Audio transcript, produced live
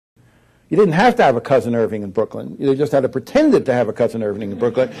You didn't have to have a cousin Irving in Brooklyn. You just had to pretend to have a cousin Irving in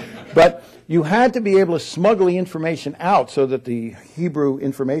Brooklyn. But you had to be able to smuggle the information out so that the Hebrew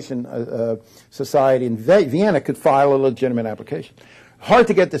Information Society in Vienna could file a legitimate application. Hard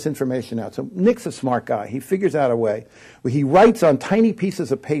to get this information out. So Nick's a smart guy. He figures out a way where he writes on tiny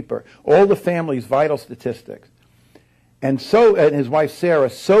pieces of paper all the family's vital statistics. And his wife Sarah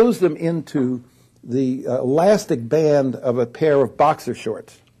sews them into the elastic band of a pair of boxer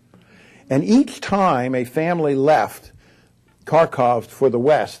shorts. And each time a family left Kharkov for the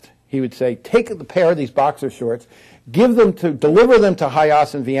West, he would say, take a pair of these boxer shorts, deliver them to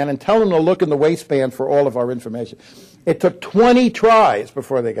Hayas in Vienna, and tell them to look in the waistband for all of our information. It took 20 tries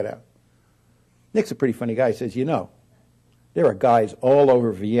before they got out. Nick's a pretty funny guy. He says, you know, there are guys all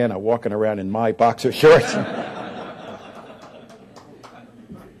over Vienna walking around in my boxer shorts.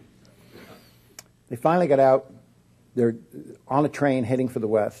 They finally got out. They're on a train heading for the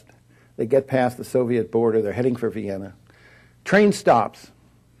West. They get past the Soviet border. They're heading for Vienna. Train stops.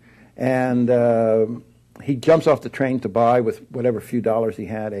 And he jumps off the train to buy, with whatever few dollars he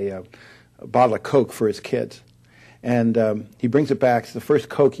had, a bottle of Coke for his kids. And he brings it back. It's the first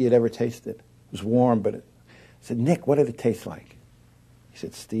Coke he had ever tasted. It was warm, but I said, Nick, what did it taste like? He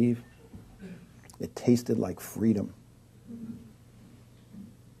said, Steve, it tasted like freedom.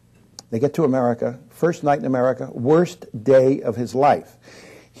 They get to America, first night in America, worst day of his life.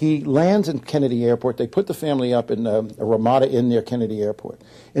 He lands in Kennedy Airport. They put the family up in a Ramada Inn near Kennedy Airport.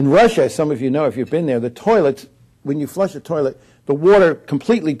 In Russia, as some of you know, if you've been there, the toilets, when you flush a toilet, the water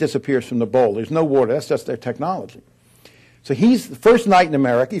completely disappears from the bowl. There's no water. That's just their technology. So he's the first night in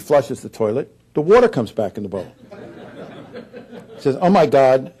America. He flushes the toilet. The water comes back in the bowl. He says, oh, my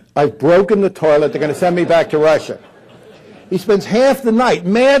God, I've broken the toilet. They're going to send me back to Russia. He spends half the night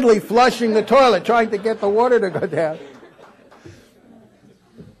madly flushing the toilet, trying to get the water to go down.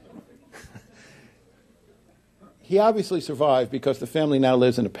 He obviously survived because the family now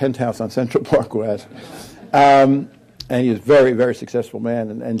lives in a penthouse on Central Park West. And he's a very, very successful man,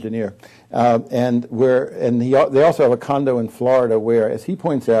 an engineer. They also have a condo in Florida where, as he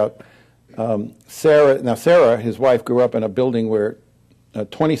points out, Sarah, his wife, grew up in a building where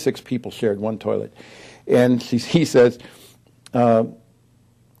 26 people shared one toilet. And he says,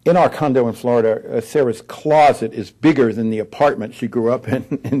 in our condo in Florida, Sarah's closet is bigger than the apartment she grew up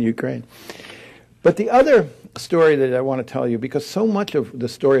in Ukraine. But the other story that I want to tell you, because so much of the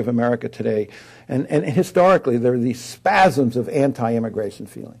story of America today, and historically, there are these spasms of anti-immigration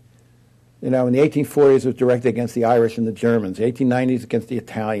feeling. You know, in the 1840s, it was directed against the Irish and the Germans, the 1890s against the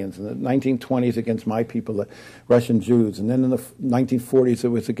Italians, and the 1920s against my people, the Russian Jews, and then in the 1940s, it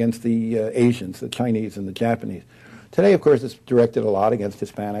was against the Asians, the Chinese and the Japanese. Today, of course, it's directed a lot against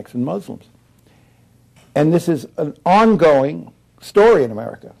Hispanics and Muslims. And this is an ongoing story in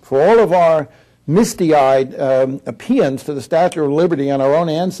America. For all of our misty-eyed paeans to the Statue of Liberty and our own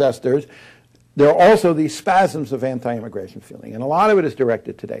ancestors, there are also these spasms of anti-immigration feeling. And a lot of it is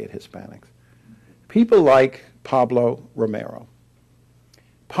directed today at Hispanics. People like Pablo Romero.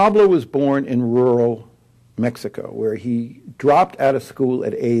 Pablo was born in rural Mexico, where he dropped out of school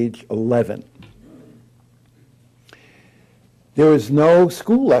at age 11. There was no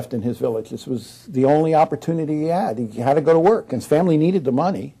school left in his village. This was the only opportunity he had. He had to go to work, and his family needed the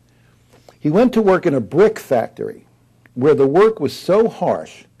money. He went to work in a brick factory where the work was so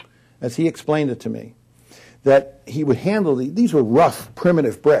harsh, as he explained it to me, that he would handle these were rough,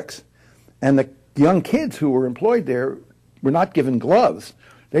 primitive bricks. And the young kids who were employed there were not given gloves.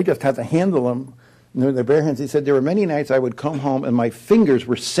 They just had to handle them in their bare hands. He said, there were many nights I would come home and my fingers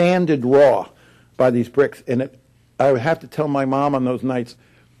were sanded raw by these bricks. And I would have to tell my mom on those nights,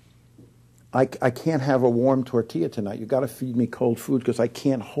 I can't have a warm tortilla tonight. You've got to feed me cold food because I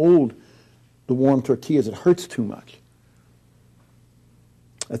can't hold the warm tortillas. It hurts too much.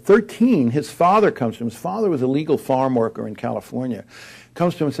 At 13, his father comes to him. His father was a legal farm worker in California.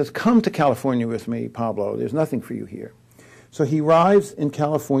 Comes to him and says, come to California with me, Pablo. There's nothing for you here. So he arrives in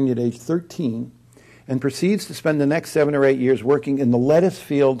California at age 13 and proceeds to spend the next 7 or 8 years working in the lettuce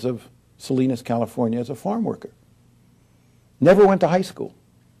fields of Salinas, California as a farm worker. Never went to high school.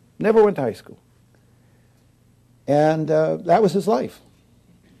 Never went to high school. And that was his life.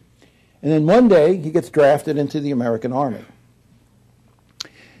 And then one day, he gets drafted into the American Army.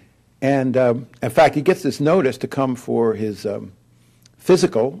 And in fact, he gets this notice to come for his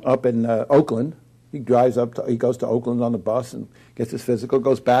physical up in Oakland. He drives up, he goes to Oakland on the bus and gets his physical,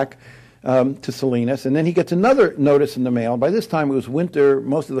 goes back to Salinas. And then he gets another notice in the mail. By this time, it was winter.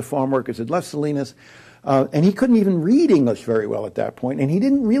 Most of the farm workers had left Salinas. And he couldn't even read English very well at that point. And he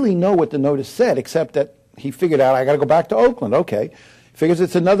didn't really know what the notice said, except that he figured out, I got to go back to Oakland. Okay. Figures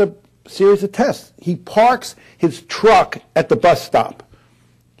it's another series of tests. He parks his truck at the bus stop.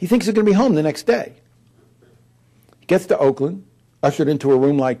 He thinks he's going to be home the next day. He gets to Oakland, ushered into a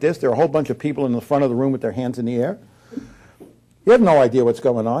room like this. There are a whole bunch of people in the front of the room with their hands in the air. He has no idea what's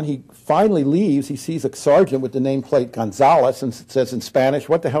going on. He finally leaves. He sees a sergeant with the nameplate Gonzales and says in Spanish,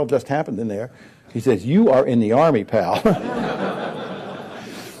 "What the hell just happened in there?" He says, "You are in the Army, pal."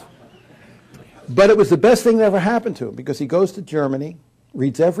 But it was the best thing that ever happened to him, because he goes to Germany,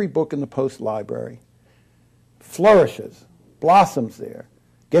 reads every book in the Post Library, flourishes, blossoms there,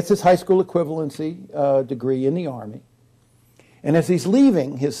 gets his high school equivalency degree in the Army. And as he's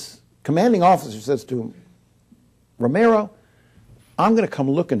leaving, his commanding officer says to him, "Romero, I'm going to come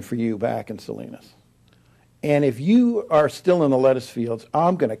looking for you back in Salinas. And if you are still in the lettuce fields,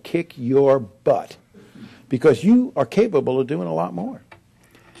 I'm going to kick your butt, because you are capable of doing a lot more."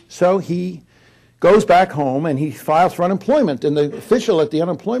 So he goes back home and he files for unemployment. And the official at the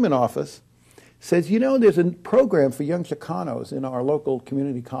unemployment office says, "You know, there's a program for young Chicanos in our local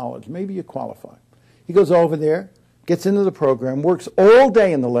community college. Maybe you qualify." He goes over there, gets into the program, works all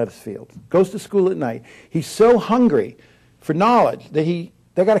day in the lettuce fields, goes to school at night. He's so hungry for knowledge that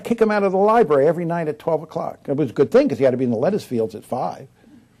they got to kick him out of the library every night at 12 o'clock. It was a good thing, because he had to be in the lettuce fields at 5.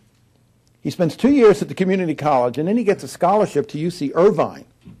 He spends 2 years at the community college, and then he gets a scholarship to UC Irvine.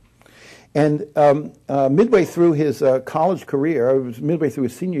 And midway through his college career, it was midway through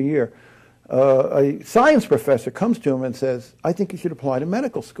his senior year, a science professor comes to him and says, "I think you should apply to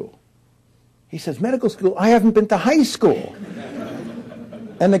medical school." He says, "Medical school? I haven't been to high school."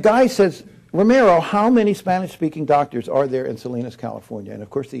 And the guy says, "Romero, how many Spanish-speaking doctors are there in Salinas, California?" And of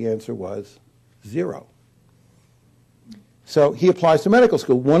course the answer was 0. So he applies to medical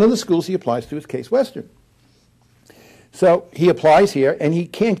school. One of the schools he applies to is Case Western. So he applies here, and he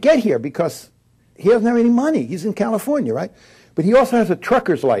can't get here because he doesn't have any money. He's in California, right? But he also has a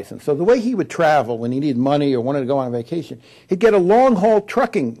trucker's license. So the way he would travel when he needed money or wanted to go on a vacation, he'd get a long-haul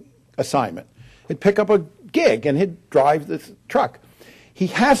trucking assignment. He'd pick up a gig, and he'd drive this truck. He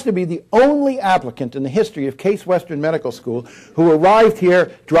has to be the only applicant in the history of Case Western Medical School who arrived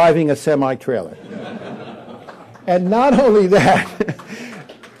here driving a semi-trailer. And not only that,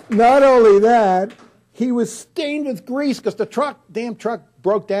 he was stained with grease because the damn truck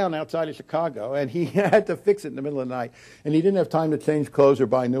broke down outside of Chicago, and he had to fix it in the middle of the night. And he didn't have time to change clothes or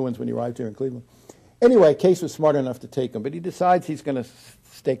buy new ones when he arrived here in Cleveland. Anyway, Case was smart enough to take him, but he decides he's going to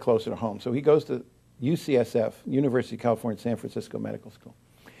stay closer to home. So he goes to UCSF, University of California, San Francisco Medical School.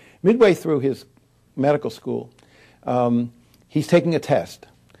 Midway through his medical school, he's taking a test.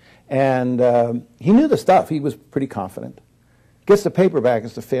 And he knew the stuff. He was pretty confident. Gets the paper back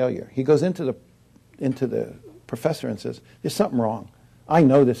as a failure. He goes into the professor and says, "There's something wrong. I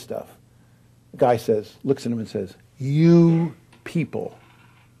know this stuff." The guy looks at him and says, "You people.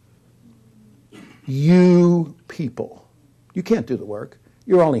 You people. You can't do the work.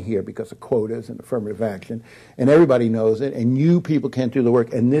 You're only here because of quotas and affirmative action, and everybody knows it, and you people can't do the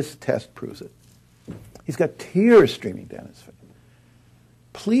work, and this test proves it." He's got tears streaming down his face.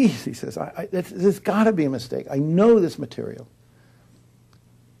 "Please," he says, "there's got to be a mistake. I know this material.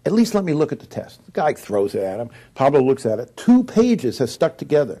 At least let me look at the test." The guy throws it at him. Pablo looks at it. 2 pages have stuck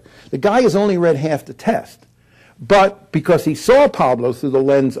together. The guy has only read half the test. But because he saw Pablo through the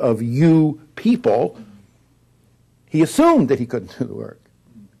lens of "you people," he assumed that he couldn't do the work.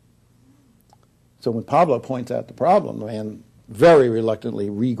 So when Pablo points out the problem, the man very reluctantly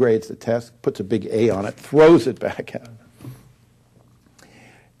regrades the test, puts a big A on it, throws it back at him.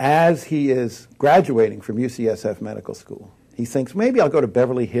 As he is graduating from UCSF Medical School, he thinks, maybe I'll go to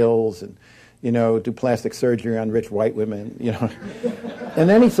Beverly Hills and, do plastic surgery on rich white women, And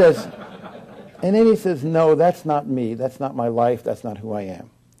then he says, "No, that's not me. That's not my life. That's not who I am."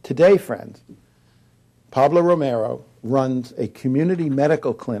 Today, friends, Pablo Romero runs a community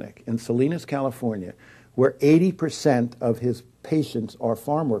medical clinic in Salinas, California, where 80% of his patients are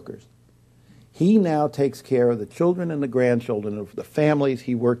farm workers. He now takes care of the children and the grandchildren of the families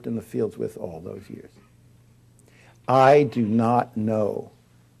he worked in the fields with all those years. I do not know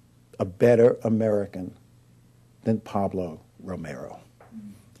a better American than Pablo Romero.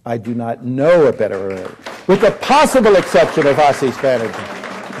 I do not know a better American, with the possible exception of Assis Banerjee.